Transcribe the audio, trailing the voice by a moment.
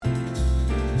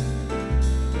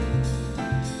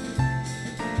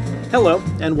Hello,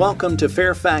 and welcome to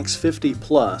Fairfax 50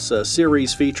 Plus, a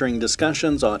series featuring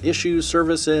discussions on issues,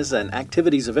 services, and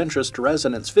activities of interest to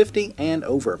residents 50 and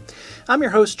over. I'm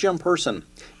your host, Jim Person.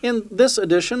 In this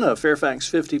edition of Fairfax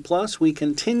 50 Plus, we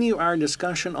continue our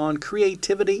discussion on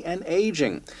creativity and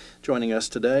aging. Joining us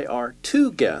today are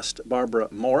two guests, Barbara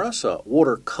Morris, a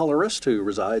watercolorist who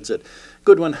resides at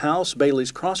Goodwin House,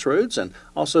 Bailey's Crossroads, and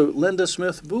also Linda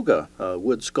Smith-Buga, a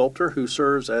wood sculptor who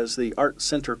serves as the Art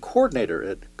Center coordinator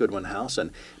at Goodwin House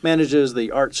and manages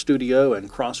the art studio and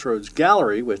Crossroads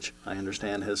Gallery, which I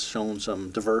understand has shown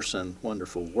some diverse and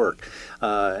wonderful work.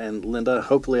 And Linda,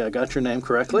 hopefully I got your name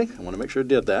correctly. I want to make sure I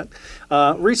did that.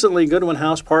 Recently, Goodwin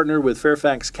House partnered with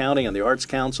Fairfax County and the Arts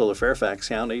Council of Fairfax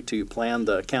County to plan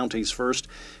the county's first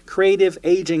Creative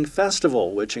Aging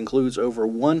Festival, which includes over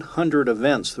 100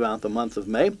 events throughout the month of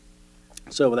May.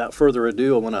 So without further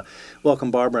ado, I want to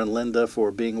welcome Barbara and Linda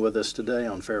for being with us today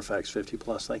on Fairfax 50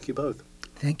 Plus. Thank you both.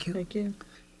 Thank you. Thank you.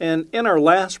 And in our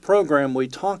last program, we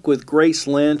talked with Grace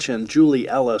Lynch and Julie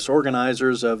Ellis,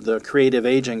 organizers of the Creative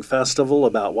Aging Festival,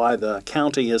 about why the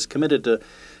county is committed to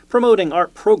promoting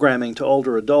art programming to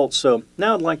older adults. So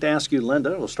now I'd like to ask you,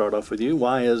 Linda, we'll start off with you.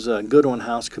 Why is Goodwin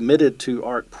House committed to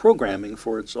art programming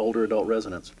for its older adult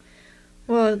residents?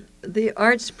 Well, the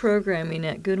arts programming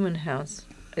at Goodwin House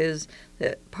is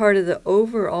part of the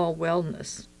overall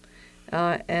wellness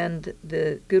and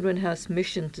the Goodwin House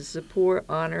mission to support,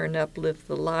 honor, and uplift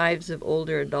the lives of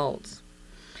older adults.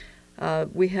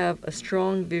 We have a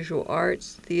strong visual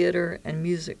arts, theater, and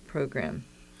music program.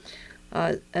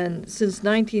 And since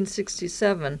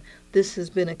 1967, this has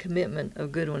been a commitment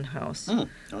of Goodwin House.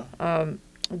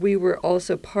 We were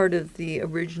also part of the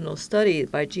original study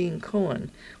by Gene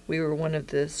Cohen. We were one of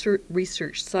the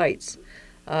research sites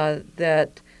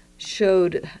that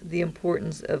showed the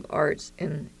importance of arts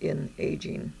in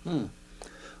aging.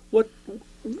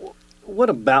 What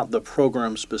about the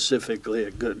program specifically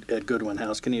at Goodwin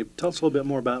House? Can you tell us a little bit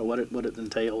more about what it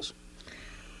entails?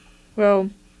 Well,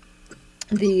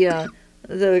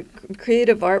 the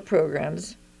creative art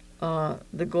programs,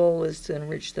 the goal is to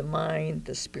enrich the mind,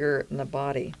 the spirit, and the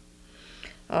body.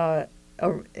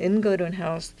 In Goodwin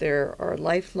House, there are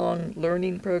lifelong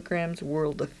learning programs,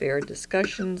 world affair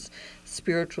discussions,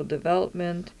 spiritual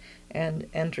development, and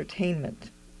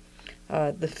entertainment.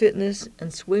 The fitness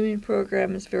and swimming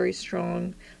program is very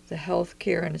strong. The health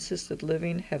care and assisted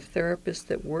living have therapists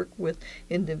that work with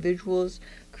individuals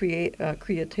creatively,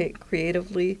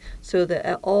 so that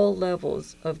at all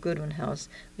levels of Goodwin House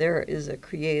there is a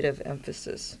creative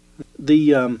emphasis.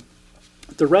 The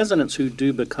residents who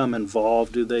do become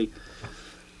involved, do they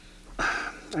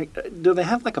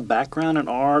have like a background in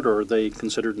art, or are they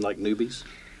considered like newbies?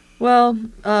 Well,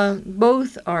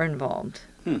 both are involved.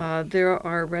 There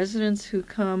are residents who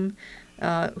come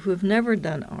who have never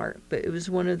done art, but it was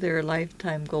one of their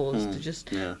lifetime goals to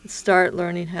just start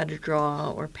learning how to draw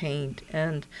or paint.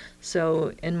 And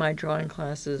so in my drawing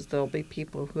classes, there'll be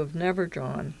people who have never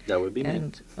drawn. That would be me.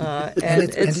 And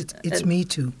it's me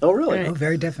too. Oh, really? Right. Oh,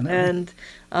 very definitely. And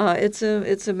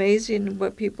it's amazing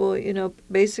what people,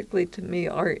 basically to me,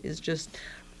 art is just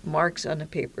marks on a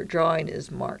paper. Drawing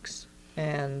is marks.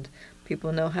 And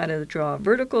people know how to draw a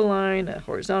vertical line, a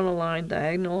horizontal line,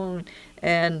 diagonal line,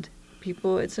 and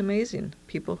it's amazing.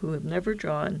 People who have never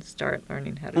drawn start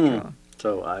learning how to draw.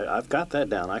 So I've got that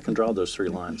down. I can draw those three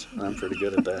lines. I'm pretty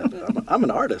good at that. I'm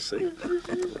an artist, see?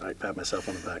 I pat myself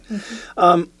on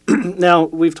the back. Now,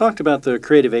 we've talked about the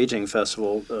Creative Aging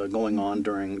Festival going on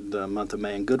during the month of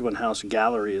May, and Goodwin House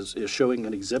Gallery is showing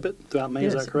an exhibit throughout May,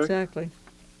 Yes, is that correct? Exactly.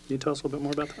 Can you tell us a little bit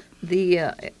more about that?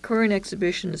 The current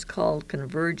exhibition is called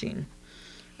Converging,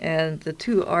 and the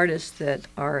two artists that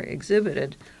are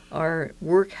exhibited are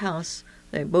Workhouse.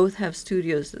 They both have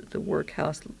studios at the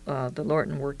Workhouse, the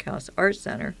Lorton Workhouse Art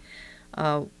Center.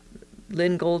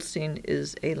 Lynn Goldstein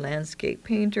is a landscape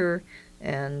painter,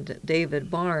 and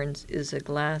David Barnes is a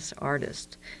glass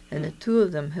artist. And the two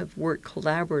of them have worked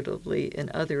collaboratively in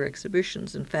other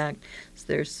exhibitions. In fact,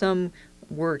 there's some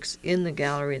works in the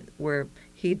gallery where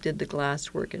he did the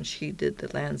glass work and she did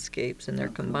the landscapes, and they're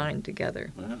combined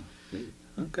together. Wow.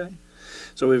 Okay.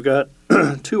 So we've got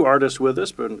two artists with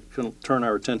us, but we can turn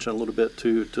our attention a little bit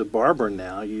to Barbara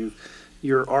now.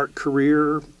 Your art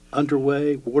career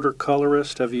underway,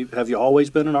 watercolorist. Have you always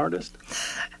been an artist?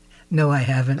 No, I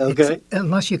haven't. Okay.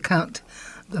 Unless you count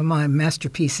my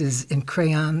masterpieces in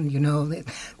crayon,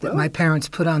 that my parents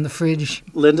put on the fridge.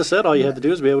 Linda said all you had to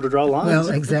do is be able to draw lines. Well,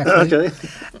 exactly. Okay.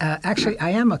 Actually, I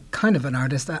am a kind of an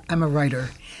artist. I'm a writer,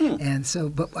 and so.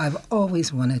 But I've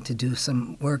always wanted to do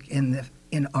some work in the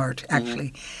in art,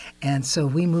 actually. And so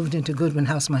we moved into Goodwin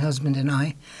House, my husband and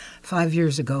I, 5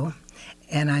 years ago.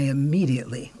 And I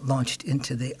immediately launched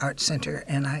into the art center,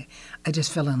 and I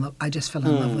just fell in love. I just fell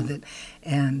in love with it,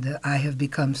 and I have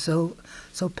become so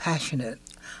passionate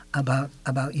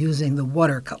about using the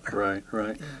watercolor.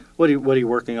 Right. What are you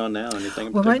working on now?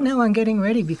 Anything? Well, right now I'm getting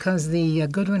ready because the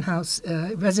Goodwin House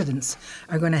residents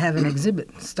are going to have an exhibit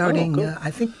starting. Cool.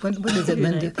 I think when is it,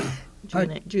 Linda?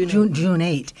 June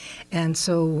 8. And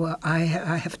so I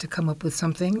have to come up with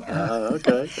something.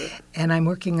 Okay. And I'm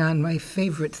working on my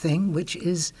favorite thing, which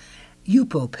is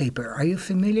Yupo paper. Are you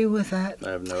familiar with that?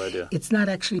 I have no idea. It's not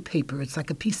actually paper. It's like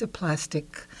a piece of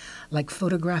plastic, like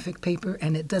photographic paper,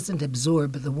 and it doesn't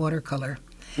absorb the watercolor.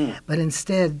 But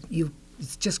instead,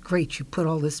 it's just great. You put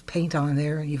all this paint on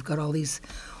there, and you've got all these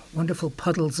wonderful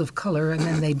puddles of color, and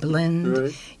then they blend.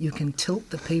 Right. You can tilt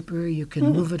the paper. You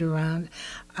can move it around.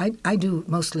 I do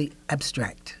mostly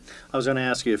abstract. I was going to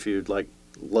ask you if you'd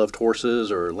loved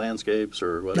horses or landscapes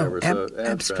or whatever. No, So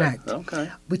abstract.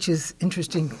 Okay. Which is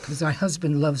interesting because my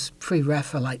husband loves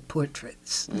pre-Raphaelite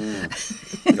portraits.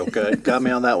 Okay, got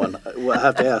me on that one. Well, I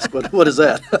have to ask, what is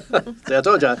that? See, I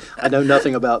told you I know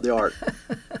nothing about the art.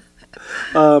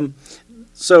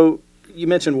 So you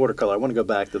mentioned watercolor. I want to go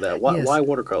back to that. Yes. Why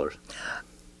watercolors?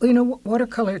 Well,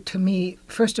 watercolor to me,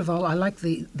 first of all, I like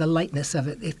the lightness of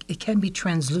it. It can be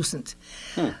translucent,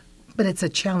 but it's a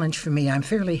challenge for me. I'm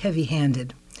fairly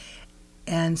heavy-handed.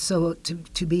 And so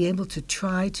to be able to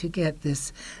try to get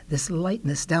this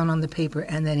lightness down on the paper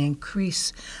and then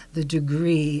increase the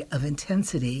degree of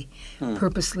intensity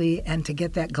purposely and to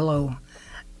get that glow,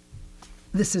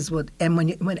 this is what, and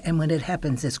when it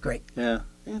happens, it's great. Yeah,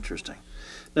 interesting.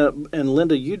 Now, and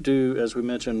Linda, you do, as we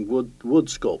mentioned, wood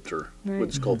sculpture, Right.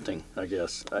 wood sculpting, I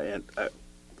guess.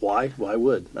 Why? Why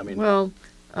wood? I mean, Well,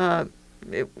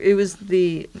 it was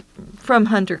from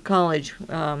Hunter College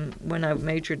when I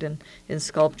majored in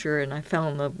sculpture, and I fell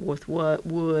in love with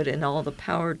wood and all the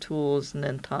power tools, and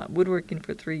then taught woodworking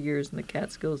for 3 years in the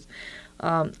Catskills.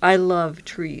 I love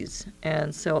trees,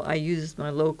 and so I use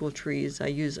my local trees. I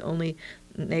use only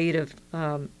native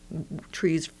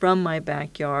trees from my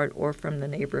backyard or from the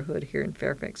neighborhood here in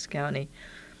Fairfax County.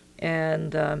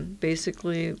 And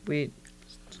basically we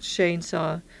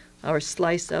chainsaw or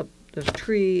slice up the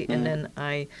tree, and then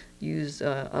I use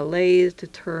a lathe to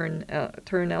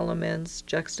turn elements,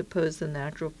 juxtapose the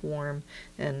natural form,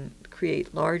 and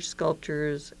create large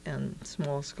sculptures and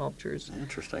small sculptures.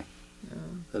 interesting.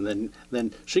 And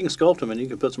then she can sculpt them, and you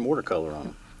can put some watercolor on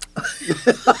them.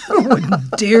 I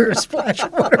wouldn't dare splash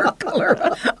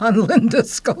watercolor on Linda's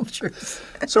sculptures.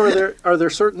 So are there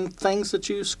certain things that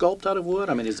you sculpt out of wood?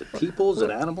 I mean, is it people? Is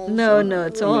it animals? No, Or-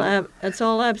 it's I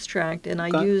all abstract, and I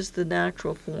Okay. use the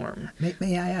natural form.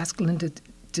 May I ask Linda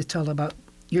to tell about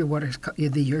your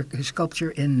your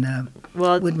sculpture in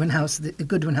Well, Goodwin House, the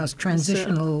Goodwin House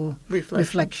Transitional Reflections.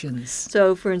 Reflections.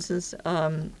 So, for instance,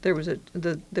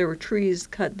 there were trees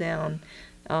cut down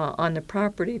on the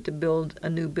property to build a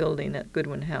new building at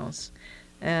Goodwin House,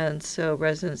 and so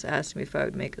residents asked me if I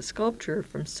would make a sculpture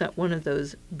from one of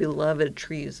those beloved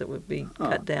trees that would be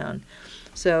cut down.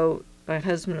 So my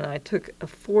husband and I took a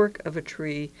fork of a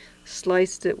tree,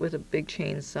 sliced it with a big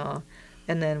chainsaw,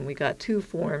 and then we got two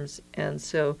forms, and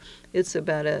so it's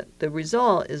about the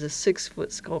result is a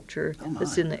 6-foot sculpture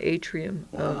that's in the atrium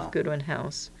of Goodwin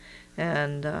House,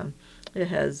 and it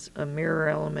has a mirror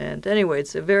element. Anyway,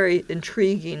 it's a very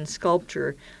intriguing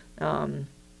sculpture,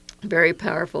 very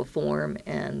powerful form,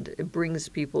 and it brings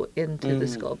people into the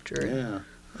sculpture.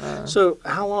 Yeah. So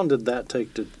how long did that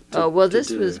take to This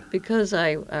do? was because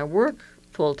I work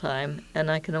full-time, and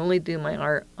I can only do my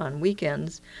art on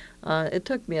weekends. It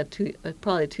took me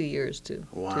probably 2 years to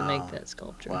make that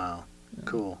sculpture. Wow.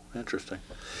 Cool. Interesting.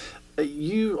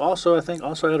 You also, I think,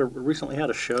 recently had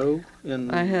a show in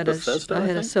Bethesda. I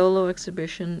had a solo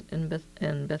exhibition in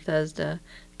Bethesda,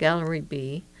 Gallery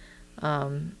B,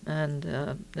 and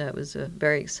that was a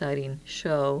very exciting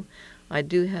show. I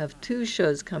do have 2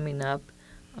 shows coming up.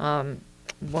 One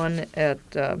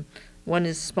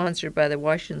is sponsored by the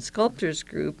Washington Sculptors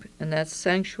Group, and that's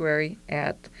Sanctuary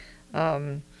at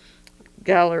a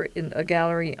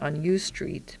gallery on U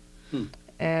Street,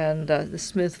 and the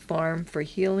Smith Farm for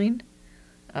Healing,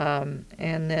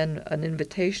 and then an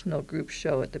invitational group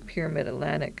show at the Pyramid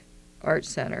Atlantic Art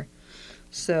Center.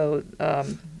 So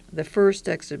the first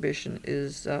exhibition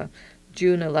is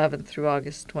June 11th through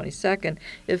August 22nd.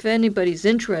 If anybody's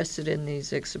interested in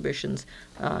these exhibitions,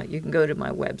 you can go to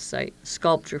my website,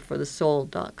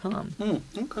 sculptureforthesoul.com.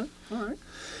 Okay, all right.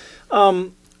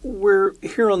 We're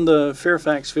here on the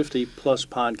Fairfax 50 Plus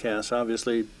podcast,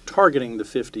 obviously targeting the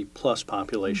 50 plus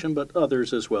population, but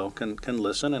others as well can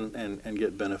listen and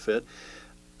get benefit.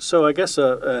 So I guess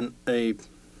an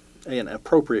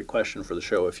appropriate question for the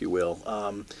show, if you will.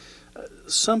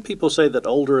 Some people say that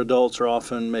older adults are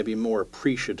often maybe more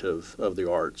appreciative of the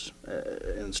arts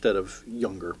instead of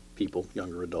younger people,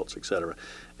 younger adults, etc.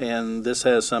 And this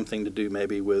has something to do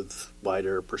maybe with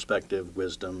wider perspective,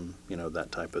 wisdom,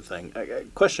 that type of thing. A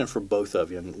question for both of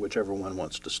you, and whichever one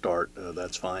wants to start,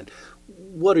 that's fine.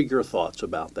 What are your thoughts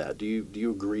about that? Do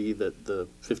you agree that the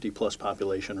 50-plus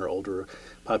population or older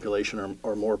population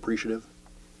are more appreciative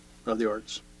of the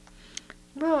arts?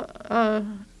 Well,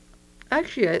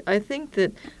 actually, I think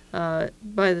that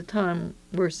by the time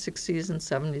we're 60s and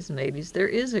 70s and 80s, there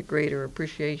is a greater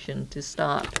appreciation to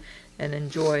stop and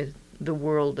enjoy the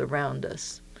world around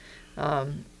us.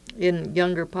 In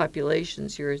younger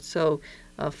populations, you're so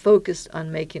focused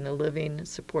on making a living,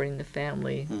 supporting the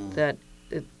family, that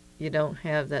you don't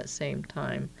have that same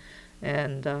time.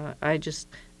 And I just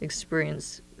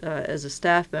experienced, as a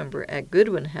staff member at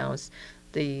Goodwin House,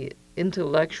 the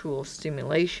intellectual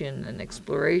stimulation and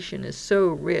exploration is so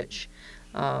rich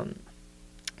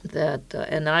that,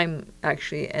 and I'm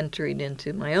actually entering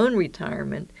into my own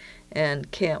retirement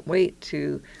and can't wait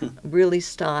to really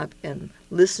stop and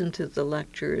listen to the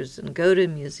lectures and go to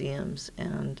museums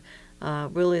and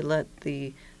really let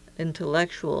the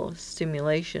intellectual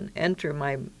stimulation enter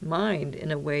my mind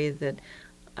in a way that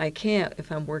I can't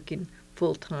if I'm working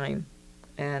full time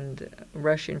and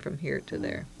rushing from here to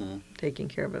there, taking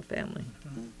care of a family.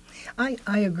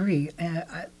 I agree.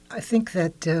 I think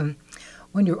that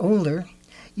when you're older,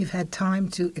 you've had time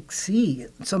to see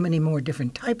so many more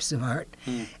different types of art.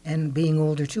 And being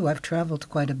older, too, I've traveled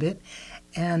quite a bit,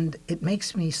 and it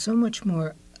makes me so much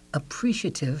more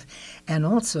appreciative, and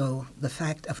also the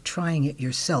fact of trying it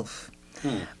yourself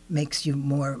makes you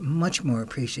much more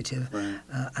appreciative. Right.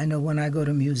 I know when I go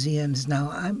to museums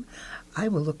now, I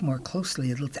will look more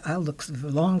closely. I'll look for a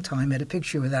long time at a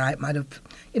picture that I might have,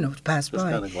 passed Just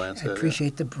by. kind of glance I at it.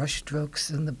 appreciate the brush strokes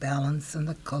and the balance and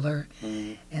the color.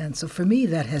 And so for me,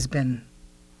 that has been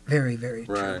very, very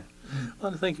true. Right.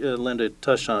 Well, I think Linda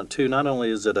touched on it too. Not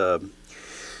only is it the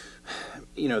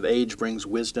age brings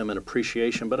wisdom and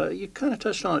appreciation, but you kind of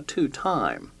touched on it too,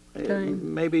 time.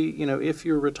 Maybe, if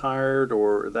you're retired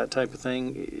or that type of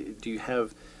thing, do you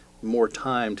have more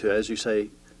time to, as you say,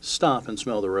 stop and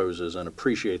smell the roses and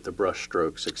appreciate the brush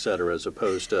strokes, et cetera, as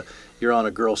opposed to you're on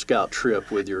a Girl Scout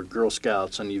trip with your Girl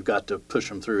Scouts and you've got to push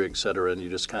them through, et cetera, and you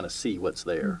just kind of see what's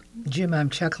there? Jim, I'm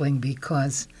chuckling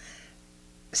because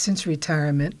since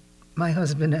retirement, my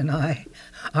husband and I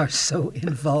are so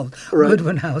involved. Right.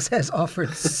 Goodwin House has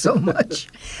offered so much,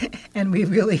 and we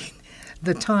really,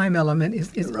 the time element,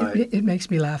 Right. it makes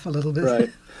me laugh a little bit.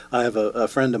 Right. I have a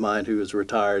friend of mine who is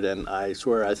retired, and I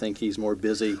swear I think he's more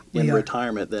busy in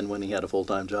retirement than when he had a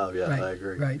full-time job. Yeah, Right, I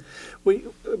agree. right.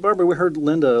 Barbara, we heard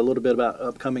Linda a little bit about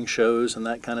upcoming shows and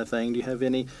that kind of thing. Do you have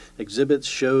any exhibits,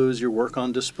 shows, your work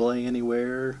on display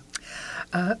anywhere?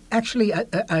 Actually,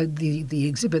 the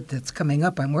exhibit that's coming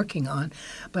up I'm working on,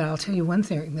 but I'll tell you one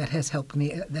thing that has helped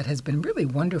me, that has been really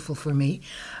wonderful for me.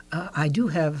 I do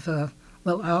have,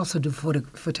 I also do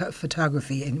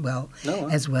photography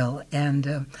as well,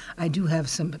 and I do have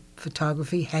some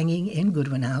photography hanging in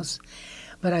Goodwin House,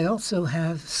 but I also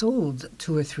have sold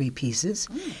 2 or 3 pieces,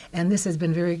 and this has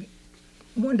been very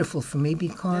wonderful for me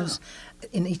because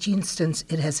in each instance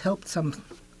it has helped some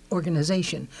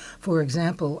organization. For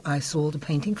example, I sold a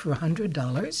painting for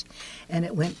 $100, and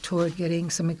it went toward getting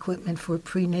some equipment for a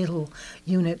prenatal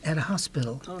unit at a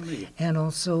hospital. Oh, neat. And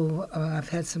also, I've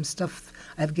had some stuff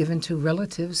I've given to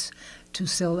relatives to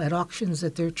sell at auctions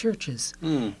at their churches.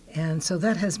 And so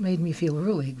that has made me feel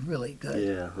really, really good.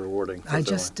 Yeah, rewarding. I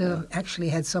just actually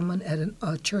had someone at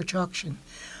a church auction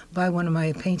buy one of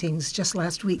my paintings just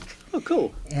last week. Oh,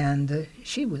 cool. And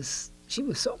she was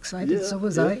so excited, so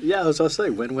was I. Yeah, as I say,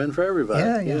 win-win for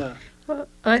everybody. Yeah. Well,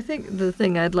 I think the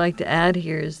thing I'd like to add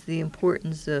here is the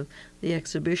importance of the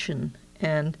exhibition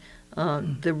and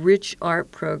the rich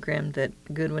art program that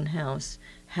Goodwin House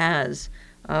has,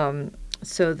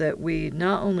 so that we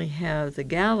not only have the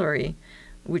gallery,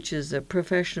 which is a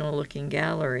professional-looking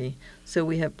gallery, so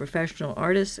we have professional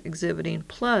artists exhibiting,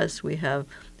 plus we have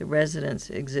the residents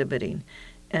exhibiting.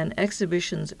 And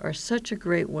exhibitions are such a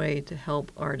great way to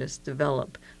help artists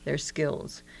develop their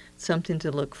skills, something to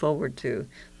look forward to.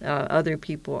 Other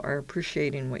people are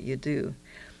appreciating what you do.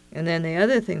 And then the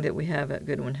other thing that we have at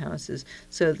Goodwin House is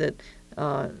so that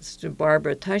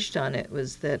Barbara touched on it,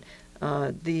 was that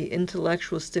the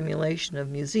intellectual stimulation of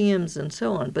museums and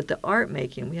so on. But the art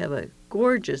making, we have a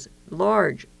gorgeous,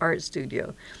 large art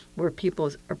studio where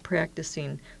people are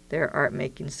practicing their art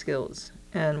making skills.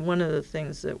 And one of the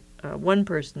things that one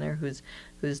person there who's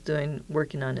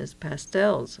working on his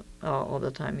pastels all the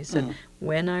time. He said,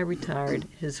 when I retired,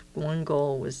 his one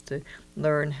goal was to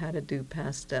learn how to do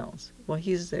pastels. Well,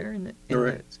 he's there and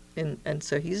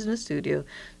so he's in the studio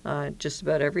just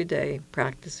about every day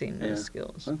practicing those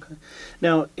skills. Okay.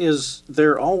 Now, is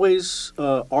there always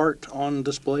art on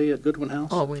display at Goodwin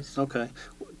House? Always. Okay.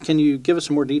 Can you give us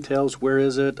some more details? Where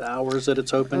is it? Hours that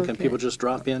it's open? Okay. Can people just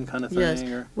drop in kind of thing? Yes.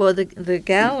 Or? Well, the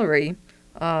gallery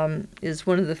is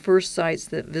one of the first sites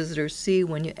that visitors see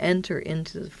when you enter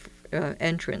into the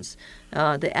entrance.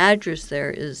 The address there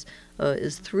is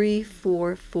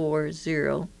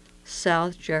 3440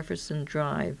 South Jefferson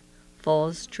Drive,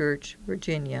 Falls Church,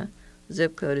 Virginia.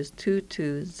 Zip code is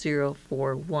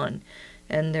 22041.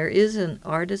 And there is an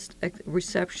artist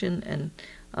reception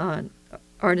and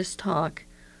artist talk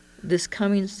this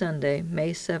coming Sunday,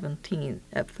 May 17th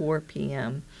at 4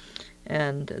 p.m.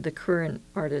 And the current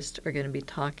artists are going to be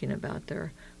talking about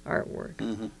their artwork.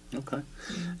 Mm-hmm. Okay.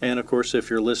 Mm-hmm. And, of course, if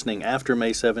you're listening after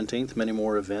May 17th, many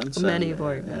more events. Many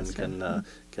more events. And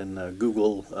can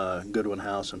Google Goodwin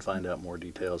House and find out more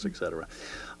details, etc.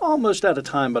 Almost out of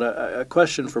time, but a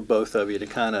question for both of you to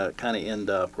kind of end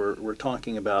up. We're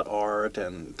talking about art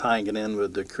and tying it in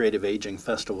with the Creative Aging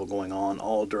Festival going on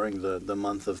all during the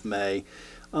month of May.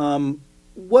 In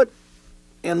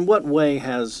what way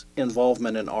has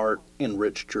involvement in art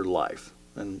enriched your life?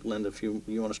 And Linda, if you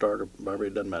want to start, or Barbara,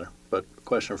 it doesn't matter. But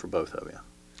question for both of you.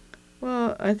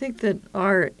 Well, I think that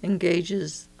art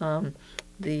engages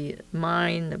the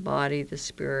mind, the body, the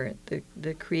spirit,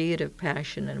 the creative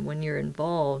passion. And when you're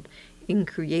involved in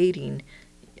creating,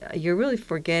 you're really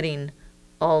forgetting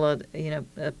all of,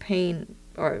 pain.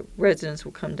 Our residents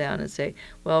will come down and say,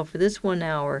 well, for this 1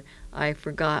 hour, I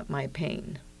forgot my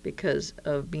pain because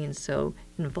of being so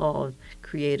involved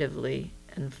creatively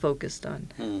and focused on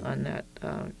that,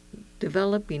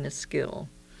 developing a skill.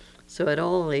 So at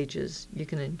all ages, you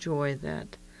can enjoy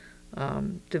that,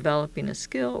 developing a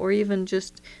skill, or even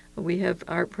just, we have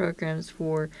art programs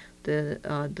for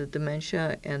the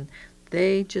dementia, and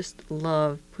they just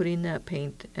love putting that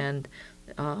paint and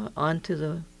onto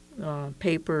the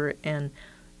paper, and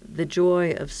the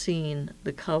joy of seeing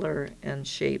the color and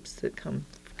shapes that come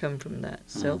from that.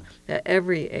 So at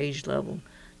every age level,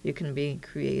 you can be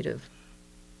creative.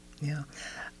 Yeah.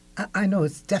 I know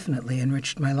it's definitely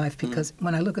enriched my life because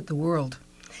when I look at the world,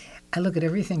 I look at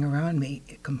everything around me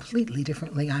completely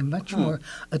differently. I'm much more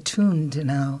attuned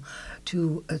now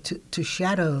to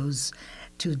shadows,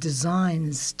 to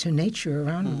designs, to nature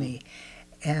around me.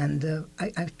 And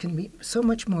I can so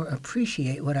much more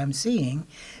appreciate what I'm seeing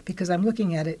because I'm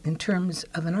looking at it in terms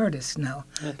of an artist now.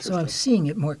 So I'm seeing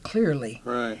it more clearly.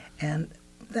 Right. And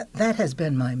that has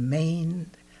been my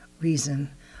main reason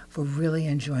for really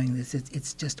enjoying this.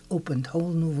 It's just opened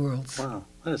whole new worlds. Wow,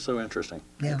 that is so interesting.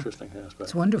 Yeah. Interesting aspect.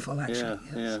 It's wonderful, actually.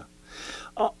 Yeah.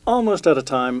 Almost out of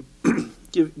time.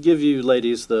 Give you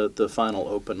ladies the final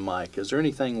open mic. Is there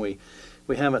anything we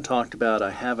haven't talked about,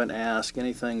 I haven't asked,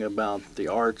 anything about the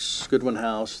arts, Goodwin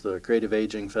House, the Creative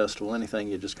Aging Festival, anything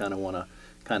you just kind of want to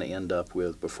end up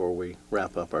with before we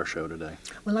wrap up our show today?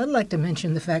 Well, I'd like to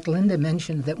mention the fact Linda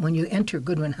mentioned that when you enter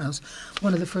Goodwin House,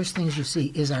 one of the first things you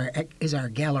see is our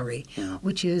gallery,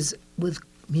 which is with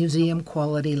museum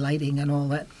quality lighting and all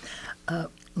that.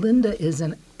 Linda has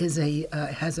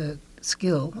a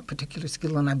skill, a particular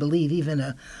skill, and I believe even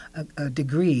a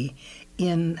degree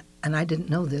in, and I didn't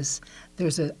know this,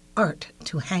 there's an art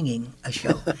to hanging a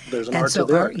show. There's an and art so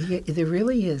to that. There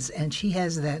really is, and she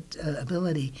has that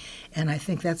ability, and I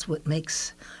think that's what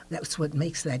makes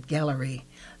that gallery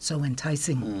so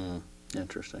enticing.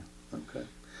 Interesting. Okay.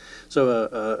 So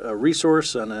a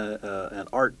resource and an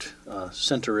art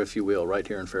center, if you will, right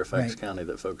here in Fairfax County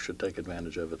that folks should take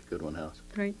advantage of at the Goodwin House.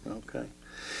 Right. Okay.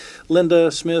 Linda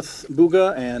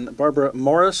Smith-Buga and Barbara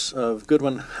Morris of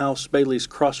Goodwin House Bailey's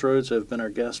Crossroads have been our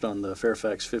guests on the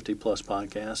Fairfax 50 Plus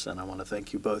podcast, and I want to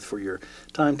thank you both for your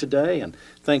time today and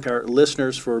thank our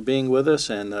listeners for being with us.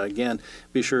 And again,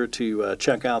 be sure to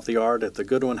check out the art at the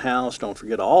Goodwin House. Don't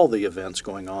forget all the events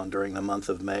going on during the month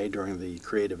of May during the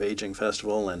Creative Aging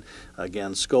Festival. And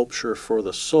again,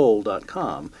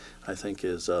 sculptureforthesoul.com I think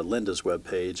is Linda's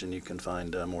webpage, and you can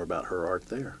find more about her art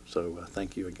there. So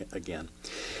thank you again.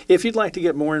 If you'd like to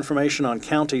get more information on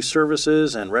county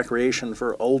services and recreation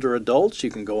for older adults, you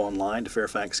can go online to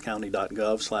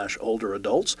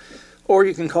fairfaxcounty.gov/olderadults, or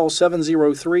you can call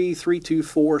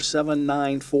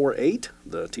 703-324-7948.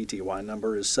 The TTY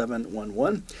number is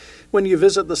 711. When you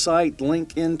visit the site,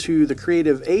 link into the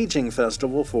Creative Aging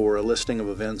Festival for a listing of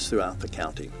events throughout the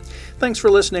county. Thanks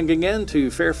for listening again to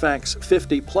Fairfax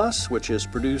 50 Plus, which is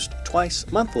produced twice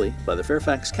monthly by the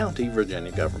Fairfax County,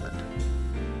 Virginia government.